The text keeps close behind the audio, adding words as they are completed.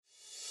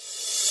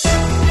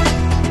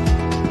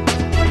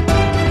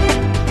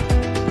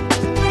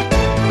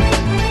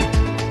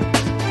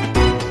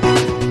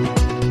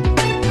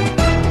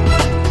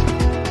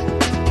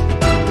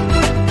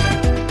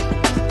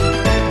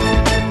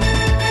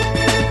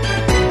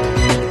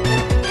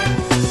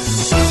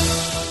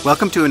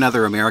Welcome to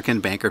another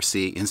American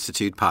Bankruptcy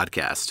Institute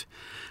podcast.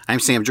 I'm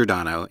Sam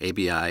Giordano,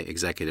 ABI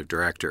Executive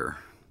Director.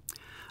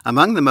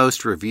 Among the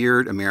most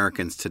revered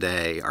Americans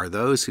today are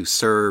those who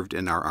served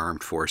in our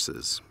armed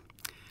forces.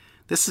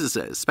 This is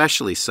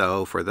especially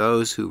so for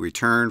those who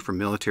return from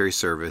military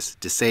service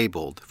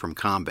disabled from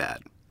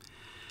combat.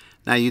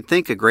 Now, you'd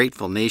think a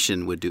grateful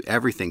nation would do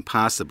everything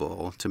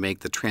possible to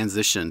make the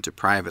transition to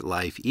private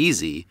life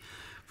easy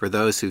for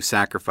those who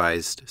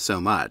sacrificed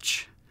so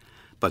much,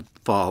 but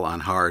fall on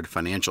hard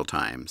financial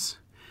times.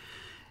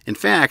 In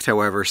fact,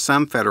 however,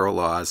 some federal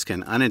laws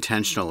can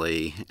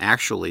unintentionally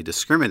actually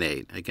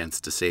discriminate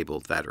against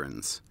disabled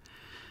veterans.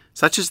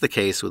 Such is the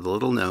case with a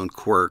little-known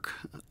quirk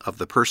of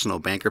the personal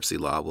bankruptcy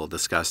law we'll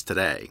discuss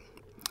today.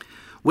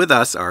 With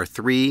us are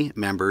three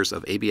members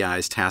of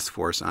ABI's Task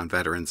Force on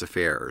Veterans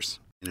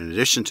Affairs. In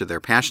addition to their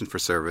passion for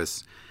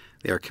service,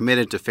 they are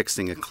committed to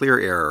fixing a clear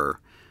error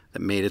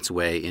that made its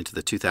way into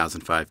the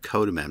 2005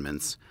 Code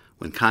amendments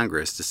when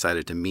Congress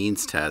decided to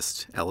means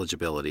test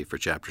eligibility for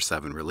Chapter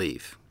 7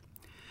 relief.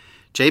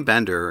 Jay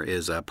Bender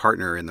is a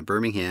partner in the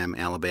Birmingham,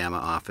 Alabama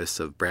office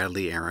of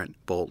Bradley Arent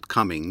Bolt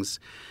Cummings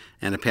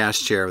and a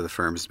past chair of the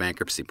firm's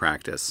bankruptcy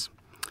practice.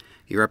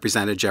 He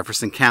represented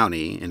Jefferson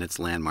County in its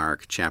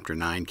landmark Chapter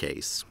 9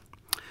 case.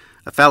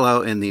 A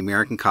fellow in the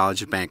American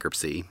College of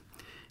Bankruptcy,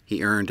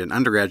 he earned an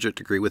undergraduate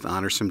degree with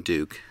honors from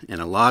Duke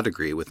and a law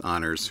degree with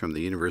honors from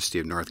the University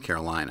of North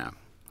Carolina.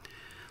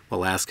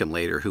 We'll ask him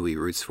later who he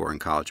roots for in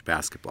college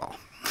basketball.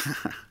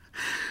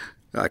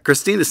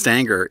 Christina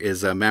Stanger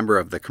is a member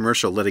of the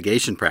commercial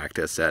litigation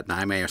practice at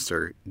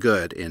Nyemaster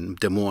Good in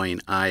Des Moines,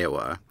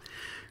 Iowa.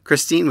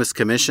 Christine was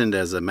commissioned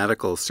as a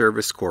Medical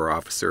Service Corps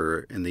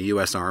officer in the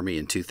U.S. Army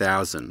in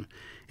 2000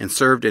 and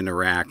served in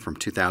Iraq from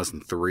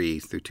 2003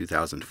 through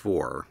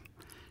 2004.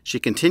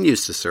 She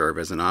continues to serve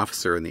as an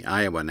officer in the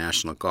Iowa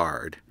National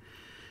Guard.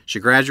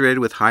 She graduated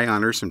with high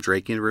honors from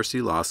Drake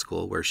University Law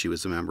School, where she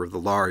was a member of the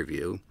Law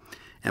Review,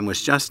 and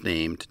was just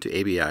named to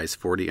ABI's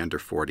 40 Under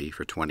 40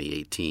 for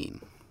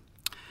 2018.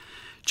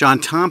 John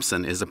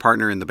Thompson is a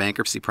partner in the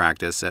bankruptcy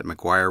practice at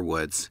McGuire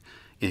Woods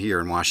here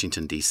in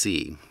Washington,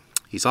 D.C.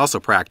 He's also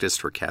practiced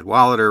for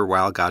Cadwalader,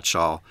 Weil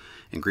Gotshal,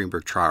 and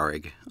Greenberg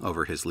Traurig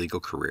over his legal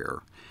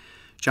career.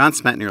 John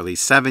spent nearly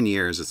 7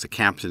 years as a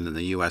captain in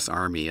the U.S.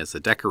 Army as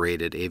a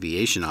decorated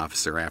aviation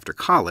officer after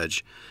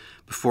college,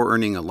 before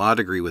earning a law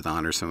degree with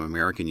honors from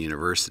American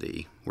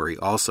University, where he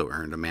also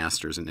earned a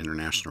master's in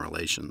international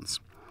relations.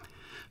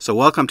 So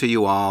welcome to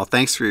you all.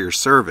 Thanks for your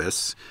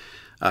service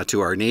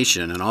to our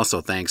nation, and also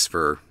thanks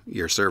for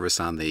your service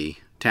on the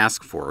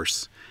task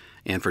force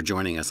and for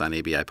joining us on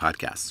ABI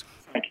Podcasts.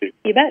 Thank you.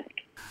 You bet.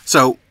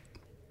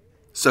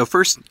 So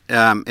first,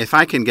 if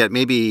I can get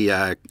maybe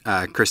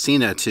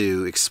Christina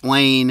to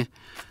explain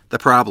the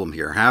problem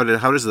here. How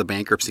does the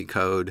Bankruptcy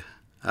Code,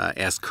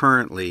 as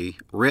currently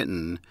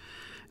written,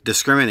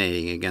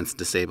 discriminating against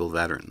disabled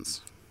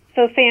veterans?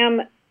 So,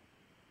 Sam,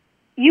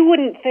 you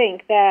wouldn't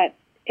think that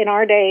in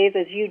our days,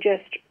 as you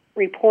just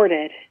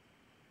reported,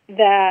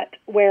 that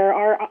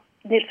where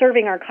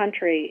serving our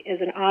country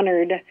is an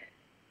honored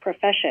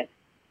profession,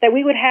 that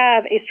we would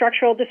have a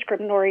structural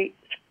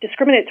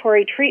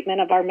discriminatory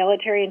treatment of our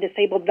military and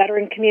disabled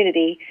veteran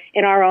community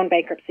in our own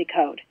bankruptcy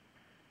code.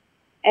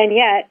 And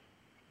yet,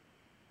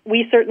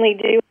 we certainly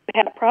do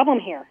have a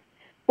problem here.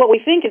 What we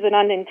think is an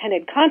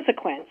unintended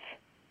consequence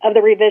of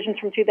the revisions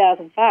from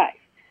 2005.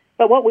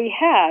 But what we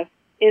have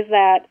is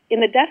that in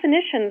the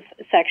definitions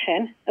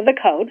section of the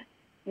code,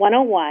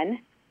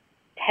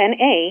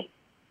 101-10A,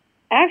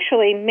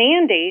 actually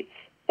mandates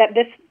that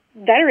this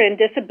veteran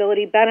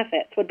disability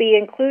benefits would be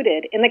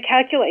included in the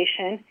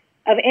calculation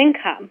of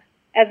income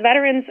as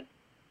veterans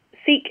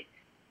seek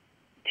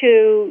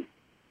to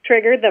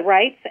trigger the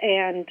rights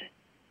and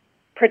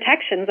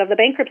protections of the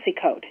bankruptcy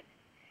code.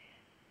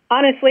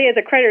 Honestly, as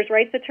a creditor's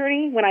rights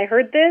attorney, when I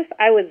heard this,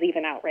 I was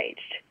even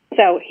outraged.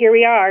 So here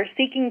we are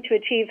seeking to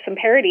achieve some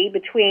parity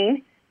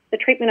between the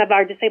treatment of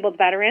our disabled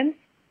veterans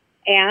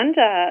and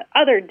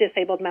other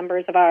disabled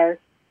members of our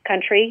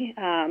country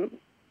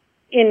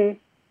in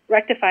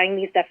rectifying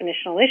these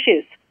definitional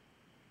issues.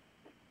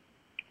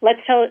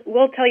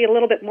 We'll tell you a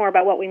little bit more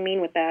about what we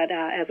mean with that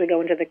as we go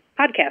into the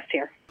podcast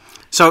here.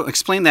 So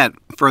explain that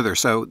further.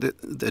 So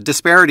the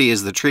disparity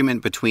is the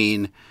treatment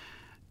between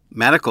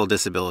medical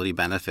disability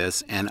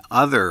benefits and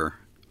other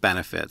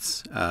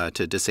benefits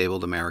to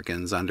disabled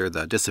Americans under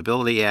the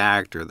Disability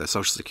Act or the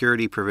Social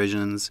Security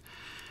provisions.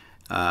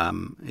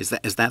 Is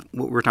that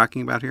what we're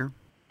talking about here?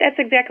 That's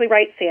exactly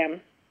right,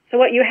 Sam. So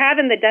what you have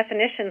in the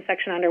definition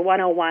section under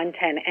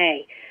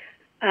 101-10A,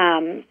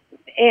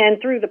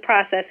 and through the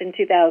process in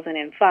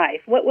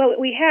 2005, what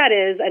we had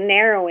is a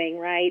narrowing,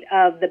 right,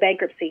 of the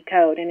bankruptcy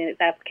code and its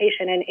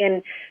application, and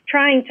in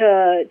trying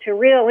to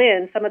reel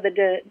in some of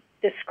the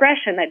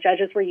discretion that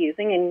judges were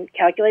using in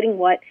calculating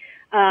what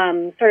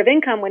sort of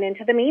income went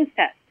into the means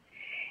test.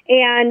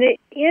 And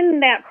in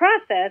that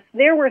process,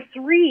 there were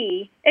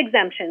 3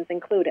 exemptions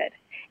included.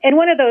 And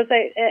one of those,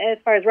 as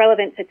far as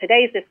relevant to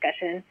today's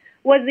discussion,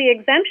 was the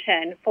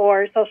exemption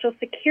for Social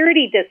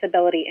Security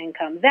disability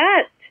income.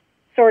 That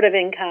sort of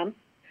income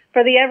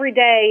for the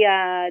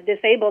everyday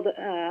disabled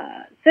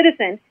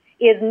citizen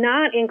is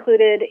not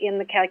included in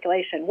the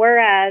calculation,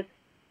 whereas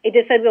a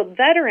disabled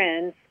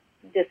veteran's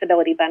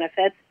disability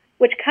benefits,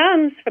 which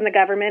comes from the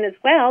government as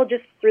well,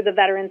 just through the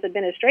Veterans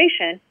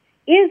Administration,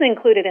 is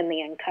included in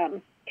the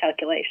income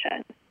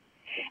calculation.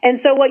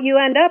 And so what you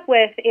end up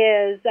with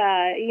is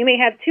you may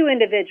have two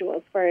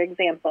individuals, for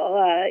example.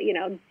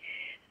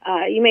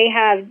 You may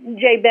have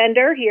Jay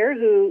Bender here,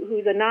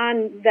 who's a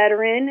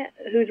non-veteran,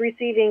 who's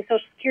receiving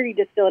Social Security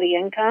disability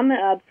income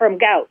from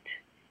gout.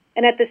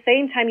 And at the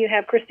same time, you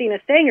have Christina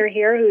Stanger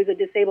here, who's a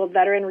disabled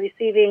veteran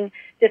receiving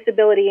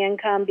disability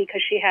income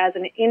because she has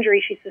an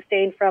injury she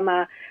sustained from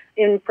an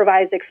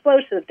improvised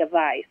explosive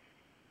device.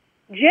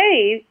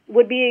 Jay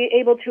would be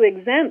able to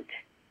exempt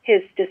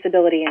his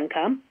disability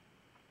income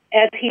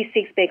as he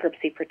seeks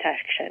bankruptcy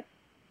protection.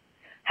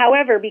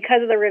 However,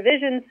 because of the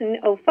revisions in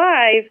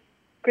 2005,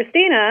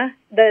 Christina,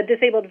 the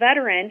disabled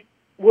veteran,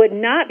 would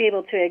not be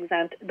able to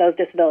exempt those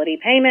disability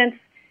payments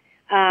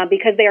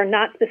because they are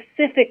not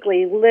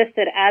specifically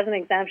listed as an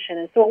exemption.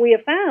 And so what we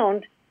have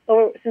found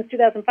since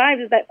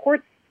 2005 is that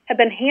courts have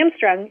been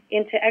hamstrung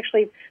into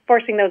actually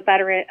forcing those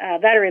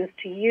veterans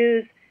to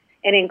use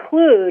and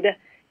include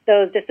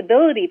those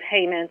disability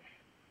payments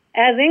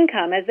as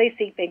income as they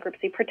seek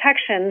bankruptcy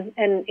protection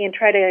and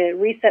try to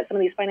reset some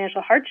of these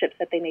financial hardships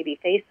that they may be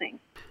facing.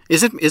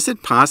 Is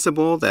it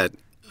possible that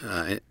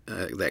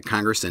that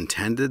Congress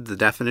intended the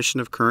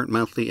definition of current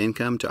monthly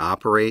income to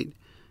operate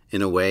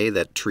in a way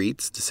that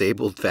treats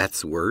disabled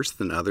vets worse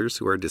than others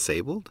who are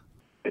disabled?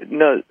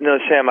 No,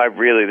 Sam,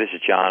 this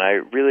is John. I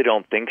really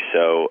don't think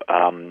so.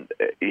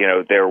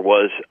 There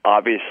was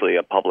obviously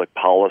a public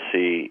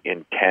policy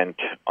intent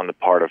on the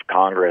part of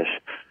Congress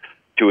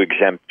to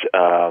exempt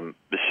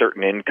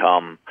certain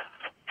income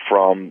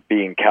from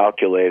being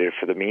calculated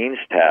for the means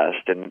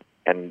test,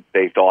 and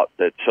they thought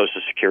that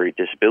Social Security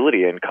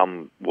disability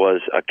income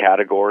was a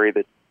category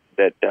that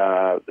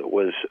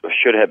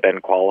should have been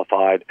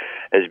qualified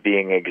as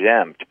being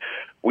exempt.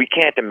 We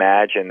can't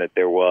imagine that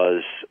there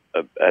was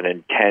an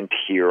intent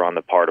here on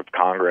the part of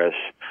Congress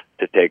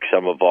to take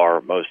some of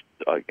our most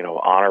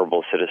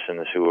honorable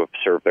citizens who have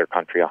served their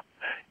country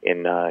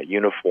in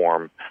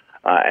uniform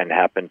and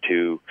happen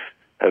to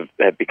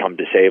have become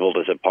disabled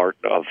as a part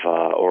of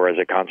or as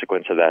a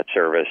consequence of that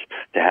service,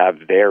 to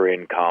have their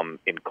income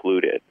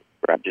included.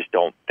 I just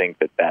don't think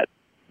that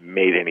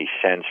made any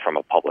sense from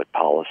a public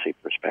policy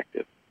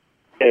perspective.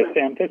 Hey,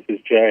 Sam, this is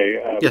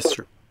Jay. Yes,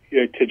 sir.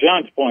 To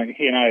John's point,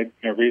 he and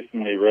I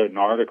recently wrote an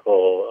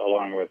article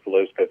along with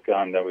Elizabeth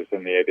Gunn that was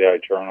in the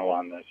ABI Journal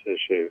on this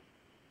issue.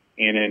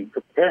 And in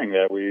preparing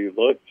that, we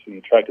looked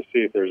and tried to see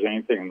if there's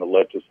anything in the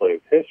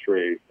legislative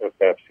history of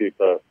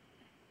BAPSIPA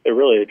that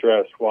really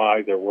addressed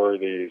why there were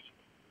these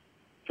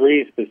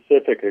three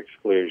specific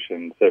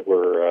exclusions that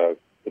were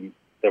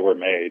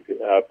made,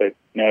 but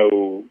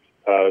no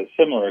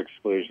similar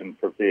exclusion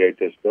for VA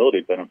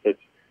disability benefits.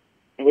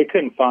 And we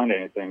couldn't find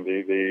anything.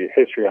 The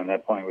history on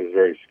that point was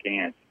very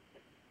scant.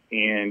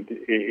 And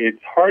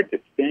it's hard to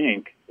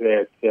think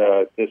that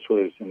this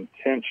was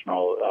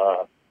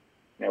intentional.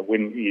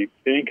 When you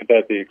think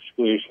about the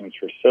exclusions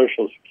for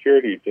Social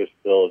Security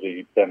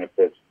disability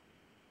benefits,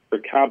 for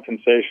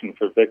compensation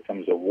for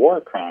victims of war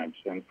crimes,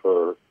 and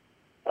for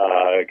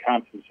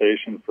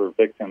compensation for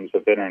victims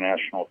of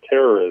international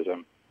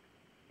terrorism,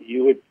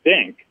 you would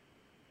think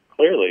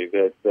clearly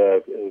that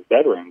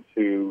veterans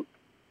who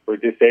were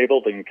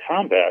disabled in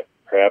combat,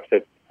 perhaps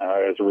as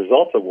a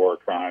result of war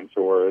crimes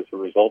or as a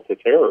result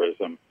of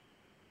terrorism,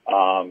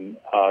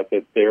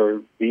 that their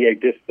VA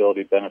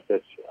disability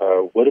benefits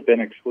would have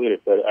been excluded.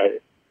 But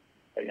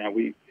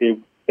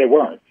they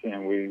weren't,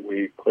 and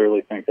we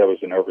clearly think that was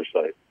an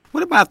oversight.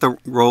 What about the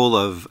role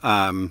of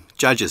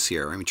judges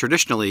here? I mean,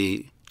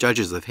 traditionally,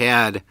 judges have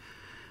had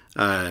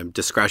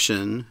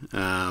discretion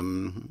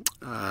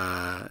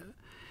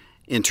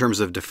in terms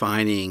of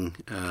defining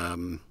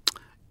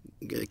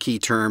key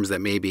terms that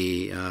may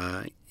be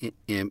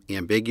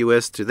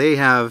ambiguous. Do they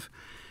have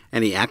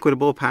any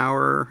equitable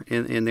power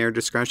in their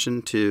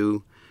discretion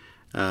to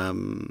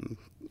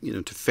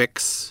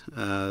fix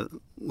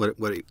what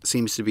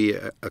seems to be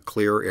a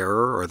clear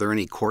error? Are there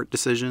any court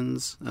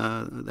decisions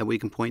that we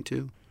can point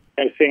to?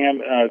 Hey, Sam,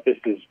 this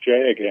is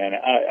Jay again.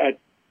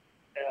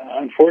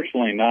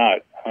 Unfortunately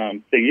not.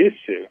 They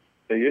used to.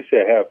 They used to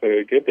have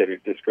a good bit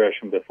of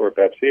discretion before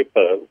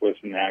BAPSIPA was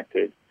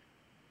enacted.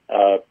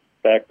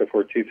 Back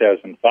before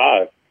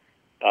 2005,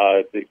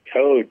 the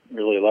code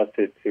really left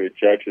it to a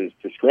judge's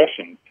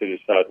discretion to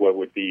decide what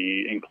would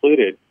be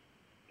included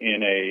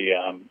in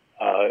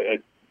a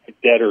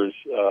debtor's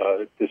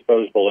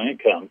disposable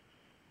income.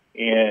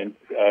 And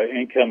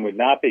income would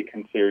not be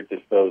considered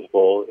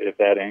disposable if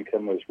that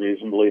income was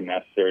reasonably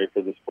necessary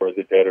for the support of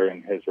the debtor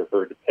and his or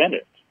her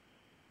dependents.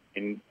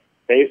 And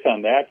based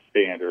on that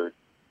standard,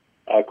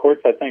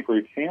 courts, I think,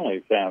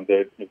 routinely found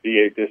that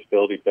VA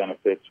disability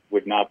benefits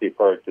would not be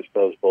part of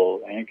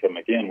disposable income.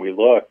 Again, we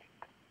looked,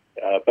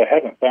 but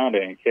haven't found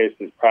any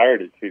cases prior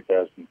to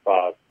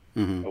 2005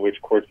 in which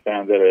courts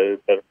found that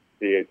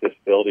VA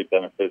disability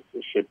benefits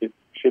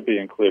should be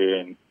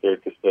included in their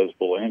disposable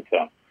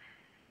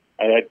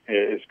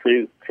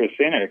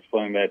Senate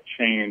explained that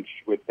change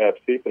with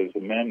PAPSIPA's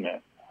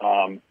amendment.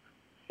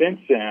 Since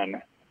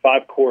then,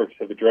 5 courts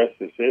have addressed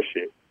this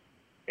issue,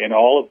 and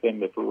all of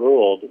them have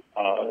ruled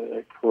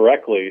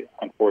correctly,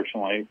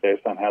 unfortunately,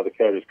 based on how the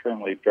code is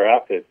currently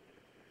drafted,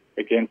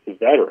 against the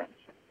veterans.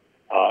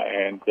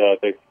 And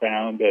they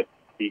found that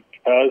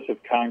because of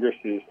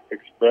Congress's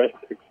express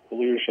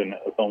exclusion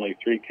of only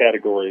 3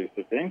 categories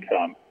of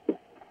income,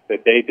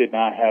 that they did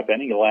not have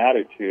any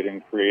latitude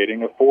in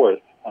creating a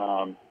 4th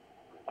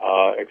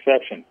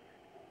exception.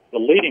 The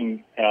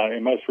leading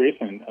and most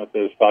recent of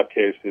those 5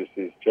 cases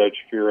is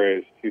Judge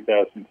Furey's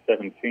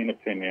 2017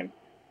 opinion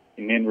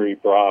in Henry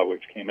Bra,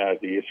 which came out of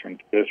the Eastern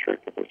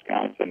District of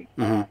Wisconsin.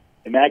 Mm-hmm.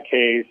 In that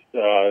case,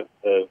 the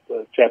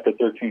Chapter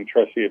 13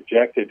 trustee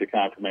objected to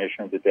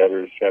confirmation of the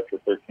debtor's Chapter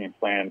 13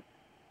 plan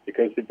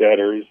because the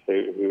debtors,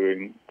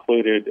 who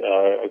included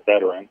a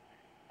veteran,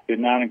 did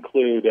not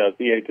include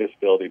VA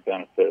disability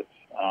benefits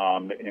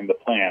in the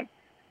plan.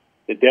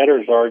 The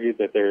debtors argued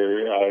that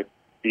their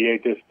VA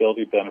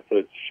disability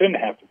benefits shouldn't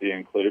have to be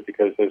included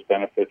because those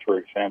benefits were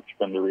exempt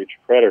from the reach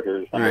of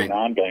creditors under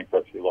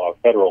non-bankruptcy law,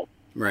 federal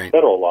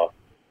law.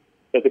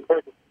 But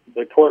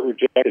the court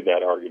rejected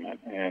that argument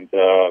and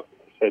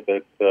said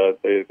that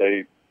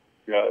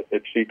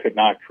that she could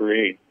not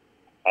create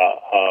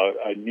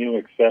a new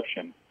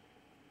exception.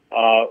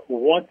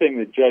 One thing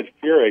that Judge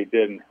Furey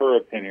did in her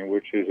opinion,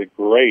 which is a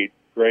great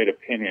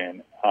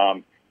opinion,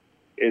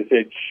 is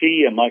that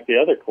she, unlike the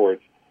other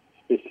courts,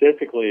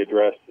 specifically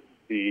addressed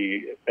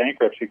the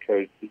bankruptcy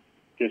code's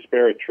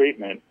disparate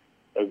treatment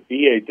of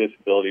VA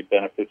disability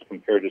benefits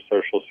compared to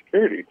Social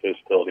Security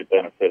disability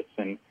benefits.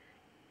 And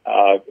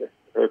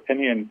her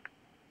opinion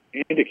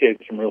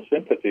indicates some real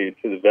sympathy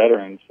to the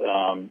veterans'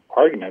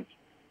 arguments,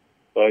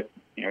 but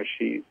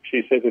she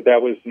said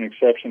that was an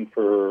exception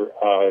for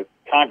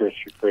Congress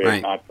to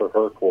create, not for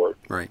her court.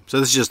 Right. So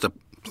this is just a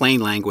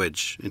plain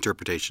language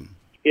interpretation.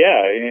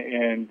 Yeah,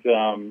 and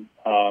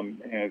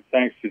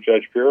thanks to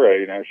Judge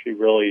Furey, she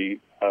really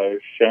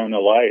shined a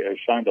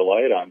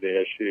light on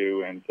the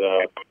issue. And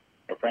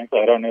frankly,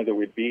 I don't know that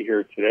we'd be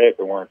here today if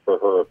it weren't for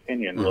her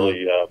opinion,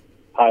 really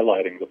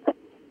highlighting the problem.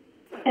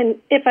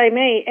 And if I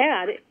may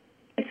add,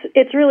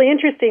 it's really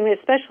interesting,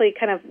 especially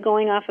kind of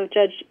going off of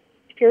Judge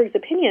Furey's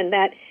opinion,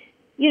 that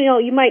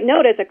you might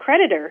note as a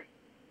creditor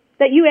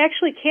that you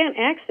actually can't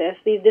access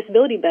these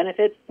disability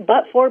benefits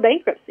but for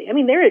bankruptcy. I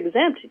mean, they're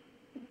exempt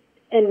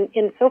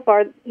in so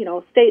far,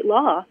 state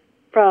law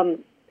from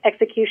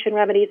execution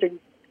remedies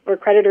or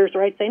creditors'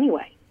 rights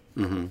anyway.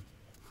 Mm-hmm.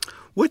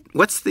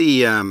 What's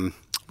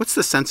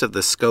the sense of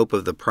the scope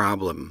of the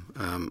problem?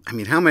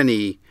 How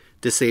many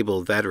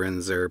disabled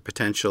veterans are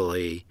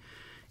potentially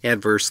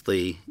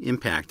adversely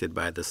impacted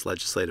by this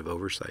legislative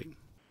oversight?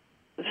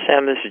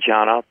 Sam, this is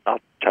John. I'll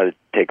try to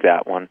take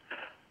that one.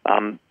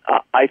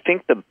 I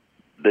think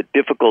the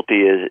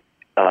difficulty is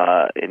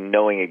in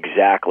knowing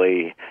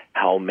exactly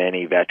how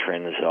many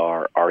veterans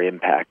are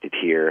impacted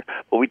here.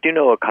 But we do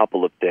know a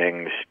couple of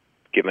things,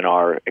 given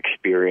our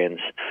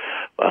experience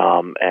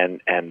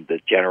and the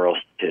general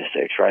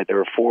statistics, right? There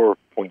are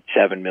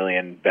 4.7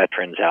 million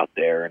veterans out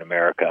there in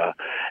America,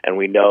 and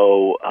we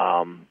know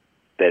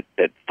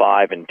that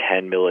 5 in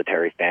 10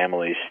 military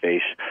families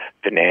face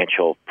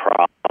financial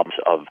problems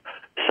of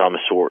some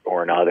sort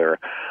or another.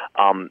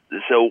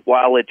 So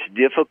while it's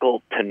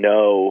difficult to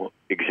know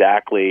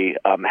exactly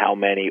how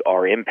many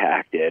are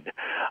impacted,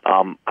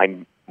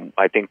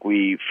 I think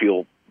we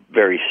feel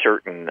very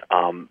certain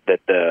that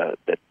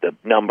the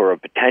number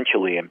of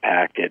potentially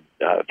impacted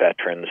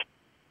veterans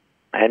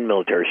and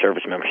military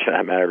service members, for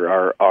that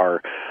matter,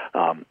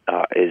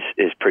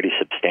 is pretty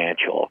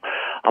substantial.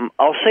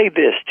 I'll say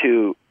this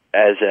too.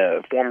 As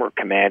a former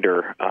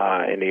commander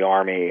in the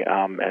Army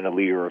and a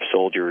leader of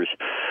soldiers,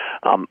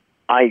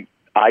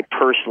 I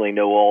personally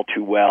know all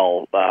too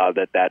well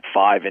that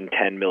 5 in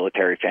 10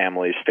 military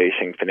families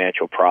facing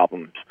financial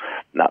problems.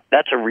 Now,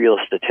 that's a real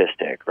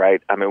statistic,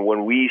 right? I mean,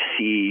 when we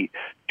see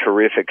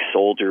terrific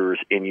soldiers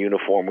in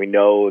uniform, we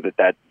know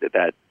that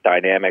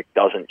dynamic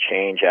doesn't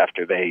change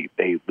after they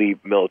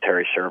leave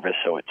military service.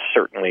 So it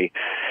certainly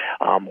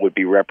would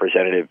be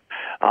representative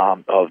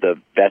of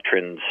the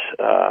veterans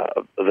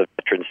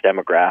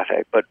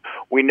demographic. But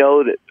we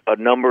know that a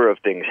number of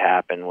things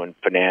happen when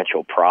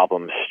financial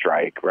problems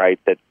strike, right?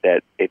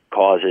 That it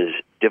causes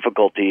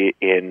difficulty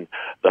in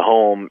the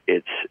home.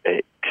 It's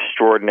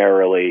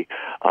extraordinarily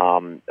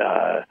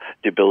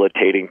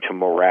debilitating to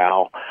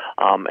morale,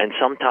 and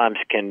sometimes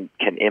can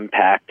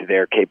impact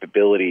their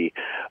capability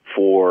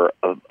for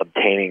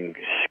obtaining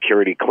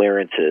security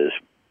clearances.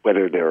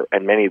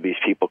 And many of these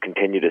people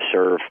continue to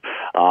serve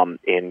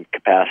in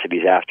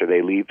capacities after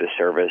they leave the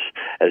service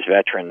as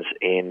veterans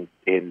in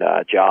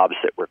jobs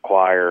that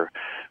require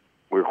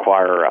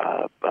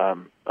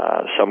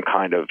some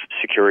kind of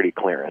security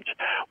clearance.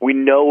 We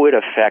know it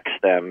affects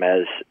them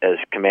as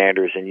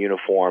commanders in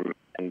uniform,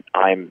 and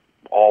I'm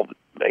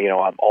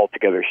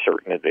altogether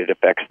certain that it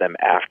affects them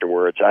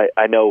afterwards.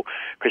 I know,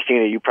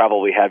 Christina, you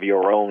probably have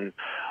your own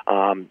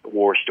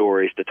war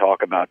stories to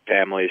talk about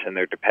families and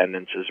their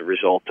dependents as a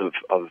result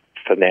of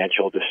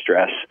financial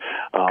distress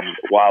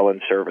while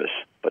in service.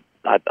 But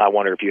I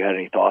wonder if you had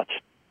any thoughts.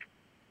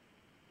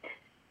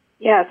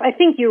 Yes, I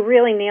think you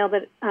really nailed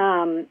it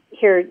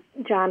here,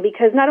 John,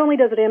 because not only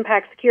does it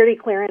impact security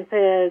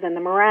clearances and the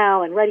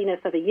morale and readiness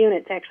of a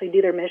unit to actually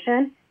do their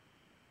mission,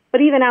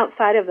 but even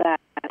outside of that,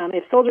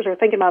 if soldiers are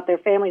thinking about their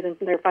families and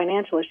their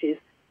financial issues,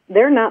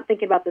 they're not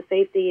thinking about the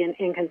safety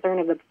and concern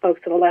of the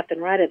folks to the left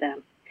and right of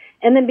them.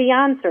 And then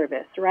beyond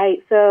service,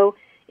 right? So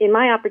in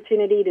my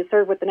opportunity to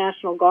serve with the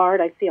National Guard,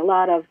 I see a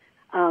lot of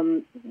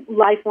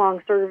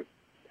lifelong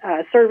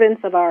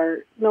servants of our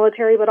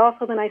military, but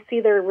also then I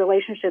see their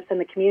relationships in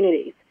the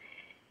communities.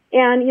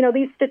 And,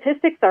 these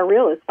statistics are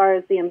real as far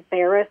as the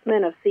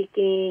embarrassment of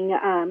seeking,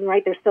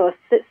 right? There's still a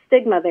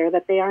stigma there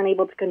that they aren't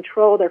able to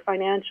control their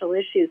financial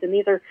issues. And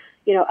these are,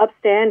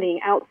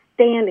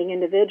 outstanding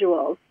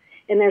individuals.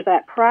 And there's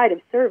that pride of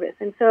service.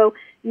 And so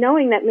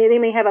knowing that they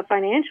may have a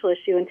financial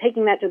issue and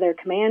taking that to their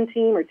command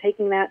team or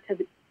taking that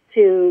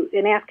to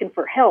and asking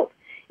for help,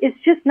 it's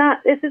just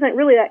not, this isn't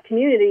really that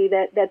community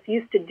that's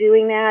used to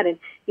doing that. And,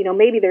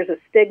 maybe there's a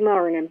stigma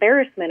or an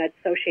embarrassment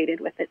associated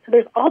with it. So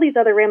there's all these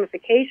other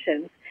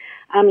ramifications.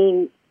 I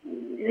mean,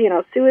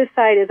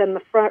 suicide is in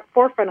the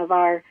forefront of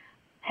our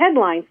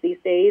headlines these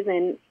days.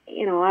 And,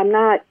 I'm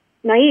not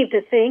naive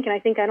to think, and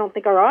I don't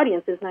think our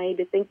audience is naive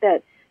to think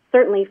that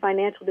certainly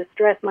financial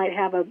distress might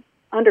have a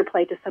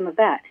underplay to some of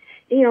that.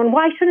 And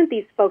why shouldn't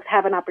these folks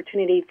have an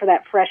opportunity for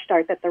that fresh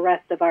start that the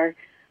rest of our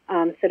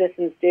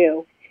citizens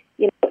do?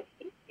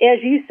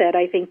 As you said,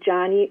 I think,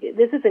 John,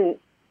 this isn't,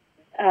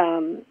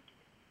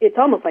 it's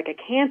almost like a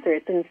cancer.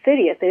 It's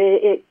insidious.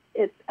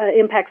 It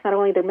impacts not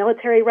only their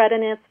military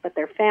readiness, but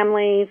their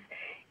families,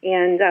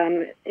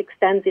 and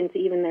extends into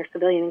even their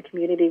civilian and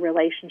community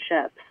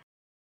relationships.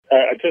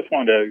 I just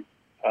want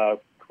to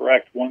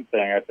correct one thing.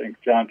 I think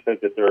John said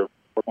that there are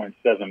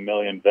 4.7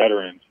 million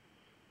veterans,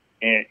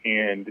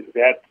 and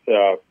that's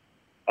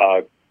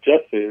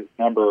just the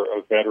number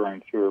of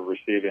veterans who are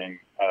receiving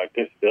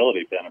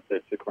disability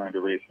benefits, according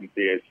to recent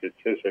VA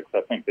statistics.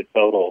 I think the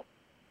total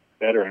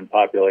veteran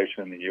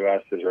population in the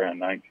U.S. is around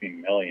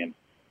 19 million.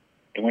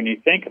 And when you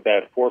think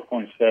about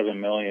 4.7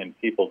 million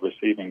people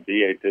receiving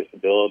VA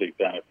disability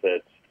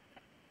benefits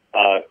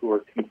who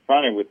are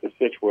confronted with the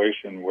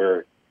situation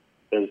where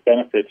those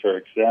benefits are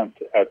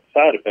exempt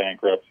outside of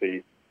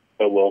bankruptcy,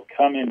 but will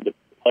come into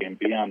play and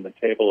be on the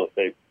table if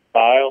they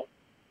file,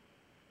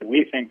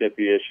 we think that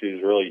the issue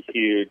is really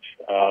huge.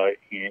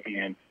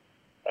 And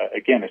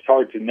again, it's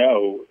hard to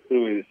know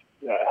who is,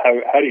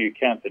 how do you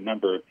count the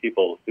number of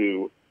people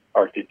who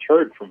are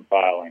deterred from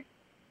filing?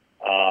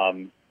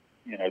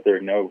 There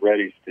are no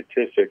ready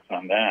statistics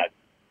on that,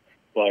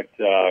 but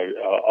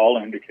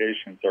all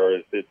indications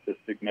are it's a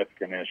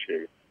significant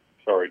issue.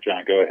 Sorry,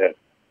 John, go ahead.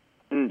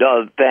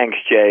 No, thanks,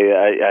 Jay.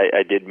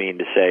 I did mean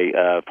to say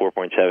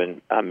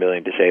 4.7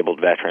 million disabled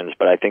veterans,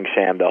 but I think,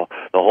 Sam, the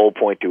whole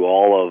point to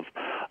all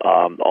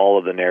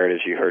of the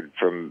narratives you heard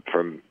from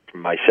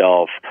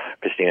myself,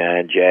 Christina,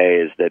 and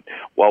Jay is that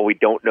while we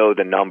don't know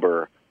the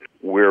number,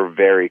 we're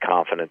very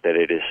confident that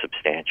it is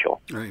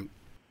substantial. Right.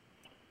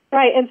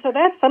 Right, and so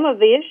that's some of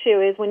the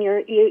issue is when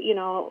you're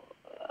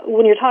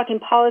when you're talking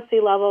policy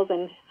levels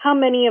and how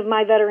many of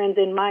my veterans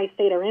in my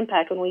state are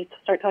impacted. When we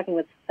start talking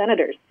with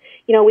senators,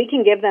 we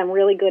can give them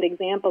really good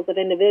examples of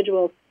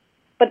individuals,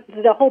 but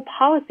the whole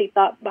policy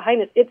thought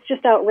behind this, it's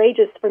just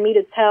outrageous for me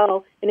to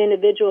tell an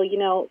individual,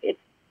 it's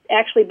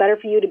actually better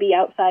for you to be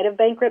outside of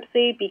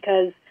bankruptcy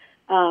because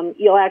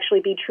you'll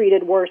actually be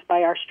treated worse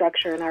by our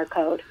structure and our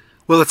code.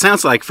 Well, it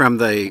sounds like from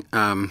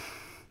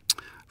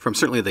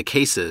certainly the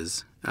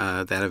cases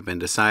that have been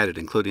decided,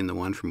 including the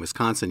one from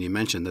Wisconsin you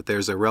mentioned, that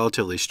there's a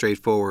relatively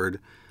straightforward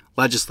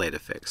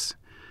legislative fix.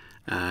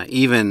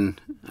 Even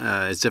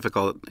as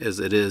difficult as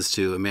it is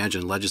to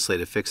imagine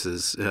legislative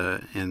fixes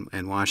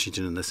in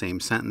Washington in the same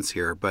sentence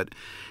here, but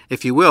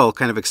if you will,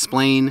 kind of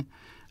explain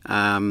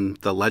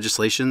the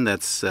legislation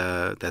that's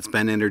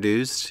been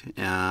introduced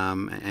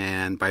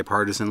and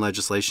bipartisan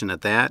legislation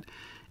at that,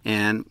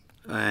 and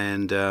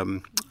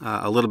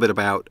a little bit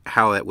about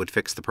how that would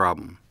fix the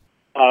problem.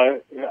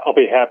 I'll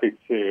be happy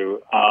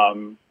to.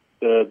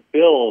 The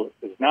bill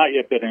has not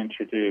yet been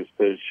introduced,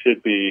 but it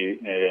should be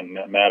in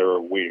a matter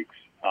of weeks.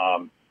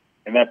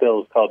 And that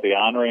bill is called the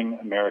Honoring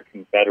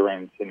American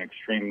Veterans in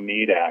Extreme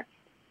Need Act,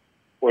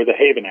 or the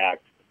Haven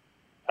Act.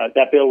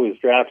 That bill was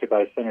drafted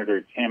by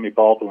Senator Tammy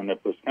Baldwin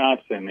of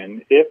Wisconsin,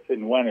 and if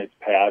and when it's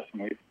passed,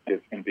 and we think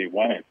it's going to be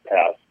when it's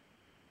passed,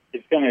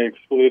 it's going to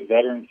exclude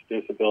veterans'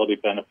 disability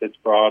benefits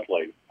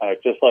broadly,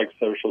 just like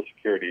Social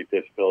Security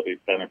disability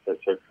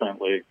benefits are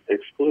currently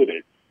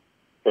excluded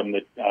from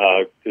the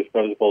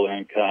disposable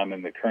income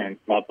and the current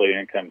monthly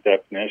income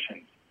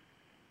definitions.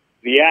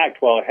 The act,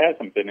 while it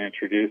hasn't been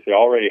introduced, it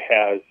already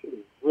has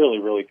really,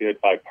 really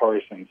good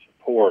bipartisan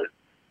support.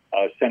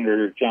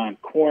 Senator John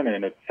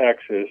Cornyn of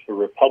Texas, a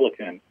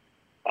Republican,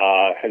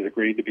 has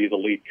agreed to be the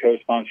lead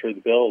co-sponsor of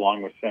the bill,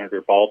 along with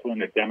Senator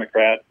Baldwin, a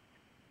Democrat.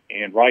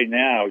 And right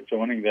now,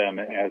 joining them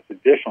as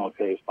additional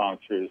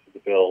co-sponsors of the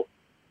bill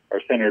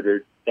are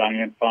Senator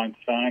Dianne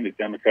Feinstein, a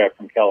Democrat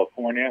from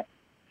California,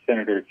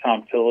 Senator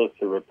Thom Tillis,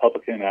 a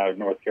Republican out of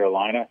North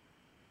Carolina,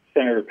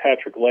 Senator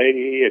Patrick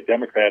Leahy, a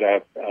Democrat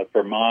out of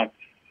Vermont,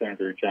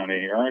 Senator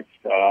Joni Ernst,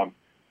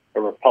 a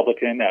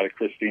Republican out of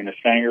Christina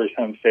Stanger's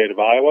home state of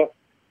Iowa,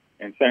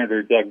 and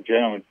Senator Doug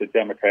Jones, a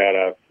Democrat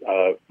out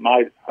of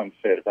my home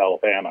state of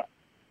Alabama.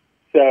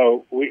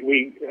 So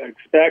we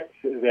expect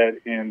that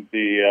in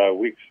the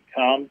weeks to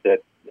come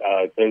that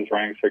those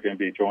ranks are going to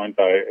be joined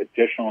by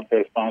additional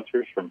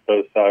co-sponsors from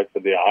both sides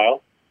of the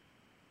aisle.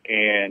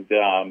 And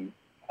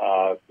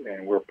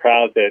we're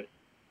proud that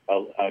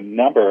a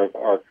number of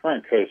our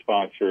current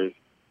co-sponsors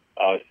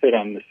sit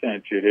on the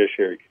Senate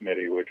Judiciary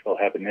Committee, which will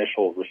have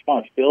initial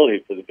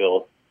responsibility for the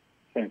bill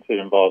since it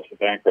involves the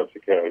bankruptcy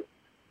code.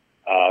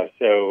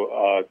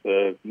 So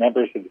the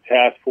members of the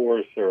task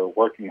force are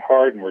working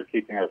hard, and we're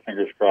keeping our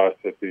fingers crossed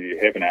that the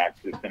Haven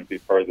Act is going to be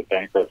part of the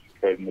bankruptcy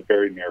code in the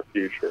very near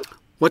future.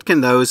 What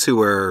can those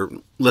who are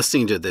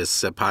listening to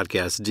this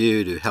podcast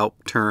do to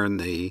help turn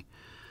the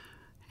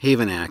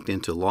Haven Act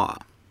into law?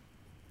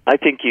 I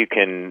think you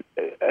can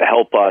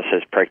help us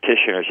as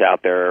practitioners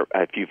out there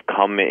if you've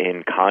come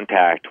in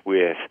contact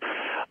with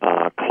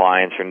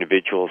clients or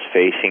individuals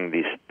facing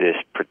this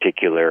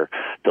particular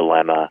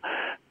dilemma.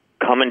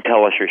 Come and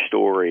tell us your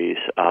stories.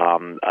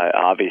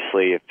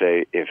 Obviously,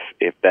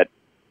 if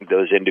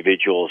those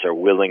individuals are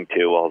willing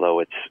to,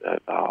 although it's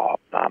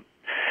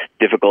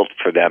difficult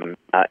for them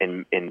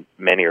in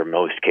many or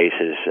most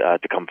cases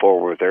to come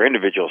forward with their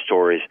individual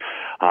stories,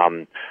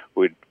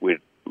 we'd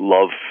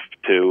love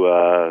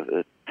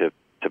to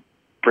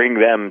bring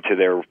them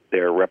to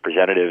their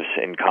representatives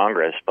in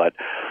Congress, but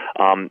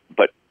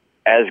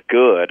as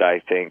good, I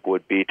think,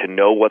 would be to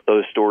know what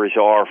those stories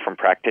are from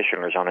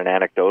practitioners on an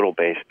anecdotal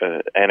basis,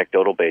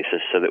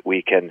 so that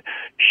we can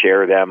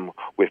share them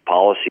with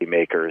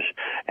policymakers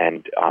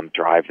and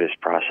drive this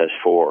process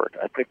forward.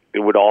 I think it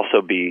would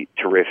also be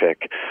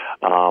terrific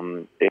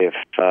if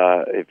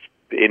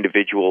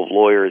individual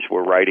lawyers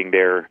were writing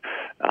their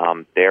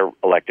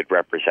elected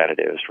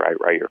representatives,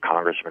 write your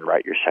congressman,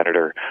 write your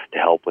senator to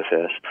help with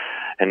this.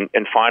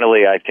 And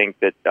finally, I think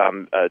that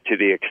to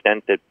the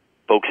extent that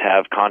folks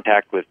have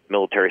contact with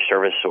military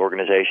service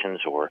organizations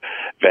or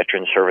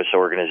veteran service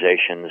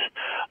organizations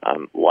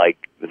like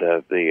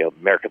the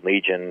American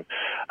Legion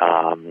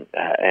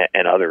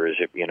and others,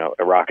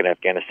 Iraq and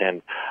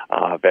Afghanistan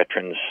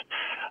Veterans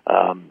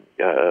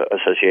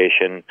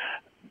Association,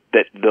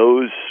 that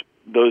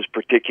those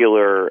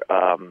particular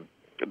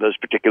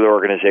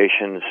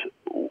organizations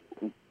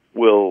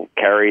will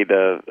carry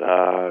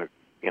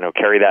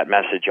that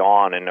message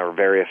on and are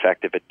very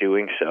effective at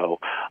doing so,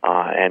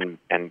 and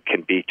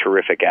can be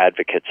terrific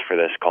advocates for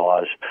this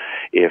cause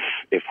if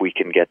we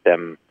can get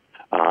them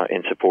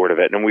in support of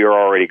it. And we are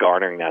already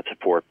garnering that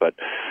support, but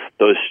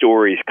those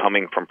stories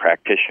coming from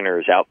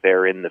practitioners out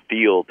there in the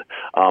field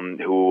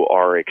who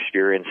are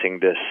experiencing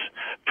this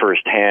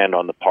firsthand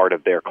on the part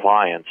of their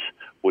clients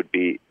would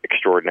be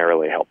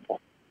extraordinarily helpful.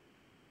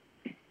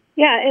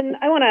 Yeah, and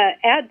I want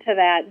to add to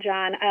that,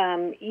 John.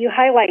 You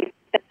highlight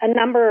that a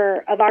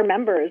number of our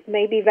members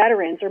may be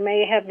veterans or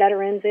may have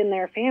veterans in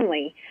their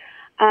family.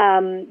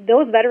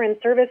 Those veteran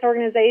service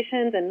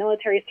organizations and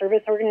military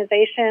service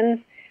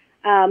organizations,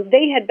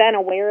 they had been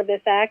aware of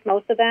this act,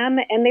 most of them,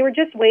 and they were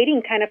just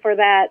waiting kind of for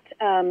that,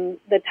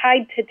 the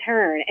tide to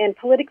turn. And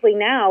politically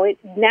now's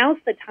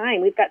the time.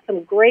 We've got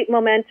some great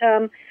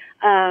momentum.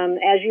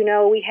 As you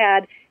know, we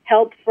had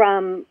help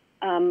from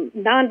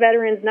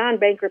non-veterans,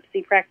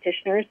 non-bankruptcy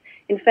practitioners.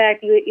 In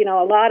fact,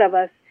 a lot of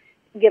us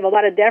give a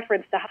lot of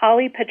deference to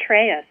Holly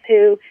Petraeus,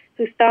 who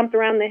stomped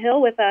around the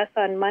Hill with us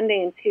on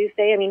Monday and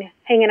Tuesday. I mean,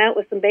 hanging out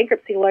with some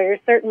bankruptcy lawyers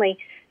certainly,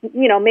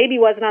 maybe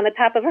wasn't on the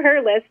top of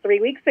her list 3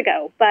 weeks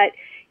ago. But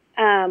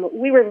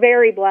we were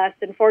very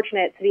blessed and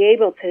fortunate to be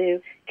able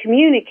to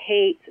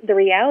communicate the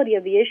reality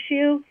of the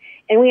issue.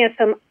 And we have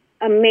some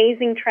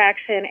amazing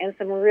traction and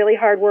some really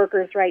hard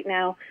workers right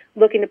now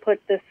looking to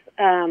put this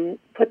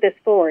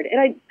forward.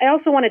 And I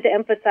also wanted to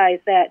emphasize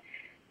that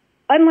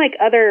unlike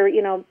other,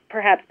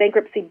 perhaps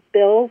bankruptcy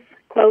bills,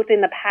 quote,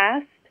 in the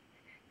past,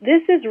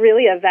 this is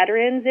really a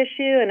veterans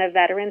issue and a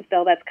veterans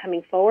bill that's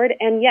coming forward.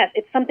 And yes,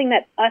 it's something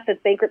that us as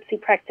bankruptcy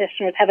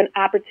practitioners have an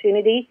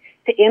opportunity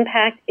to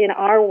impact in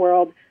our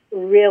world,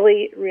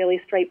 really,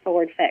 really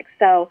straightforward fix.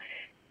 So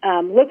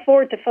look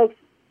forward to folks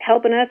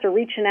helping us or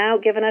reaching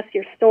out, giving us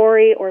your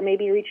story, or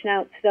maybe reaching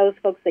out to those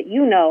folks that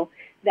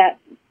that,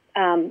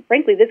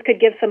 frankly, this could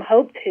give some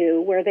hope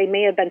to where they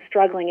may have been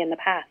struggling in the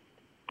past.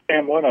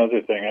 And one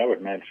other thing I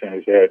would mention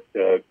is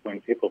that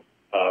when people,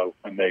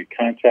 when they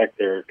contact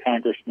their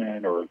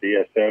congressmen or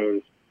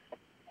VSOs,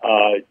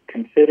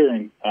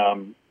 considering,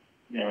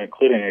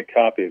 including a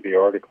copy of the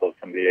article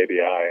from the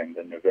ABI in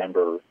the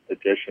November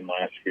edition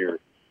last year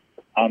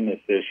on this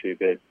issue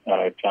that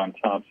John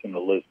Thompson,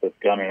 Elizabeth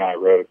Gunn, and I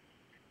wrote,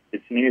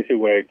 it's an easy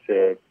way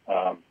to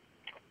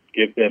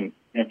give them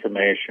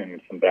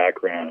information, some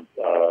background,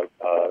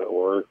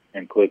 or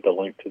include the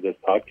link to this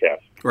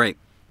podcast. Right.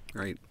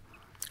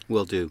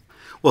 Will do.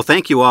 Well,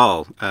 thank you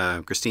all,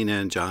 Christina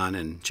and John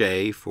and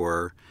Jay,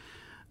 for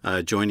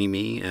joining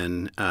me,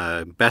 and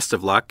best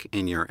of luck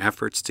in your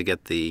efforts to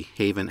get the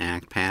Haven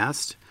Act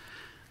passed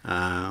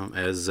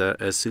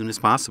as soon as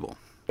possible.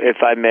 If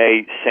I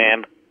may,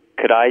 Sam,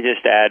 could I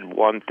just add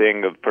one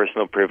thing of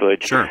personal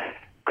privilege? Sure.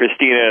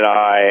 Christina and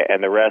I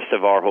and the rest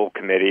of our whole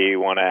committee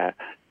want to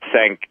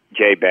thank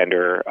Jay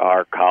Bender,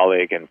 our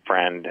colleague and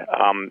friend,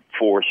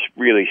 for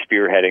really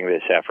spearheading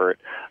this effort.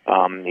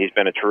 He's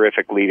been a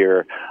terrific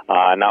leader,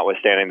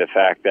 notwithstanding the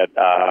fact that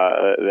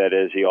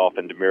as he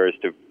often demurs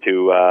to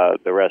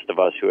the rest of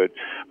us who had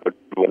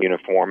worn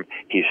uniform,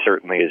 he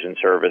certainly is in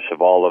service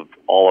of all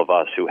of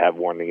us who have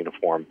worn the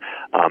uniform,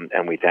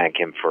 and we thank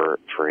him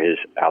for his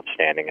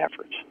outstanding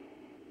efforts.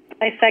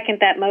 I second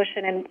that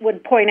motion and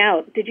would point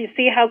out, did you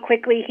see how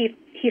quickly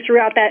he threw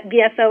out that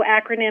VSO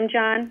acronym,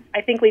 John?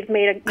 I think we've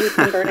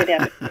converted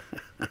him.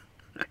 I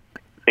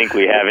think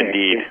we have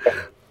indeed.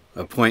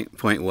 A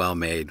point well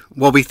made.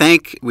 Well, we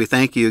thank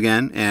you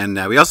again,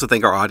 and we also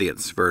thank our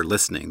audience for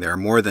listening. There are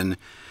more than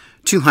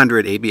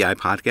 200 ABI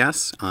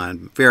podcasts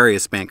on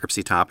various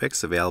bankruptcy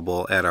topics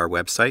available at our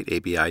website,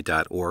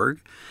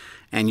 abi.org.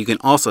 And you can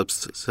also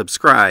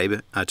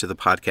subscribe to the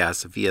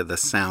podcast via the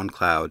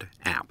SoundCloud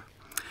app.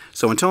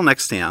 So until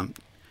next time,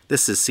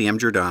 this is Sam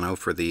Giordano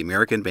for the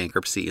American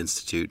Bankruptcy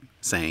Institute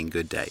saying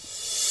good day.